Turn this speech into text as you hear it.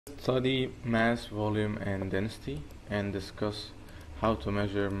Study mass, volume, and density and discuss how to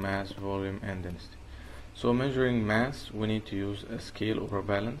measure mass, volume, and density. So measuring mass, we need to use a scale or a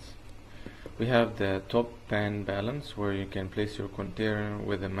balance. We have the top pan balance, where you can place your container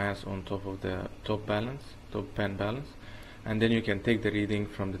with the mass on top of the top pan balance, and then you can take the reading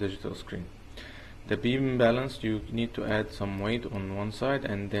from the digital screen. The beam balance, you need to add some weight on one side,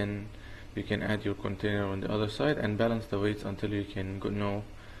 and then you can add your container on the other side and balance the weights until you can know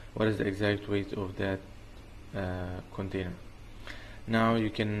what is the exact weight of that container. Now you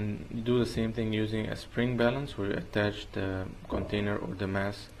can do the same thing using a spring balance, where you attach the container or the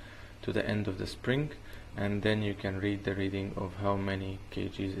mass to the end of the spring, and then you can read the reading of how many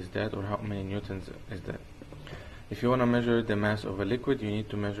kgs is that, or how many newtons is that. If you want to measure the mass of a liquid, you need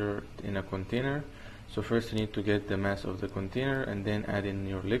to measure it in a container. So first you need to get the mass of the container, and then add in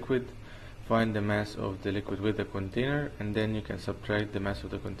your liquid. Find the mass of the liquid with the container, and then you can subtract the mass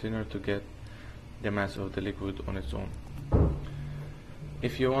of the container to get the mass of the liquid on its own.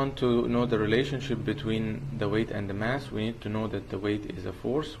 If you want to know the relationship between the weight and the mass, we need to know that the weight is a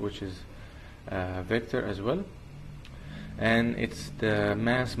force, which is a vector as well, and it's the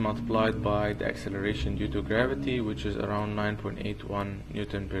mass multiplied by the acceleration due to gravity, which is around 9.81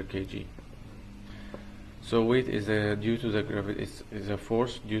 Newton per kg. So weight is a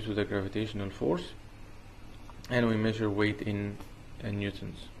force due to the gravitational force, and we measure weight in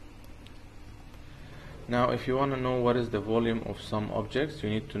newtons. Now if you want to know what is the volume of some objects,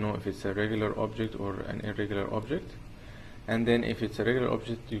 you need to know if it's a regular object or an irregular object. And then if it's a regular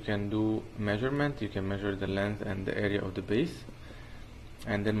object, you can do measurement. You can measure the length and the area of the base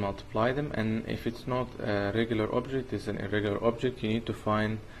and then multiply them. And if it's not a regular object, it's an irregular object, you need to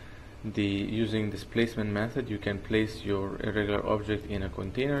find using displacement method. You can place your irregular object in a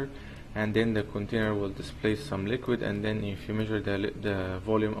container, and then the container will displace some liquid, and then if you measure the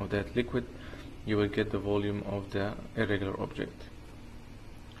volume of that liquid, you will get the volume of the irregular object.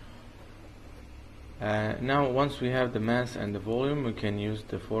 Now once we have the mass and the volume, we can use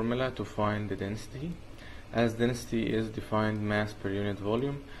the formula to find the density, as density is defined mass per unit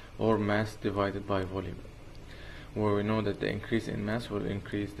volume, or mass divided by volume, where we know that the increase in mass will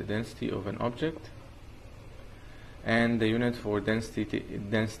increase the density of an object, and the unit for density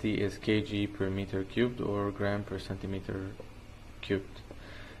is kg per meter cubed, or gram per centimeter cubed.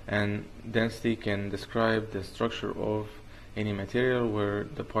 And density can describe the structure of any material, where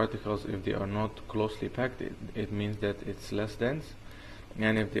the particles, if they are not closely packed, it means that it's less dense,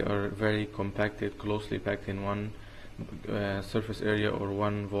 and if they are very compacted, closely packed in one surface area or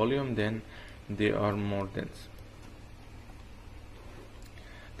one volume, then they are more dense.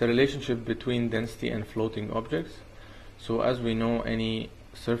 The relationship between density and floating objects. So as we know, any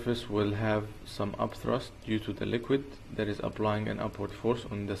surface will have some upthrust due to the liquid that is applying an upward force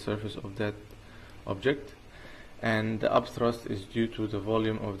on the surface of that object, and the upthrust is due to the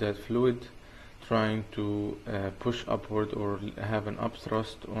volume of that fluid trying to push upward or have an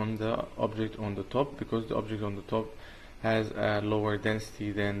upthrust on the object on the top, because the object on the top has a lower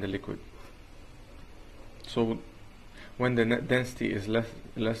density than the liquid. So when the density is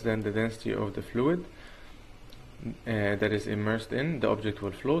less than the density of the fluid that is immersed in, the object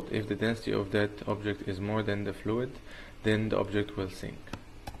will float. If the density of that object is more than the fluid, then the object will sink.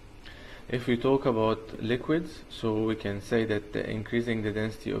 If we talk about liquids, so we can say that increasing the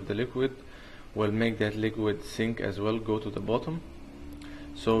density of the liquid will make that liquid sink as well, go to the bottom.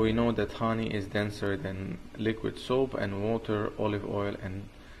 So we know that honey is denser than liquid soap and water, olive oil, and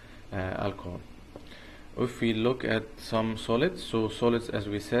alcohol. If we look at some solids, so solids, as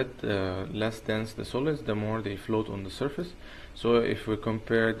we said, less dense the solids, the more they float on the surface. So if we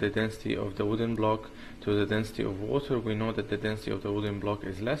compare the density of the wooden block to the density of water, we know that the density of the wooden block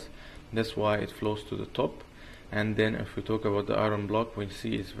is less. That's why it floats to the top. And then if we talk about the iron block, we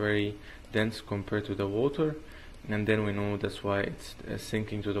see it's very dense compared to the water, and then we know that's why it's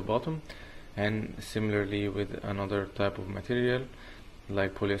sinking to the bottom. And similarly with another type of material,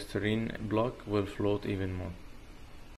 like polystyrene block, will float even more.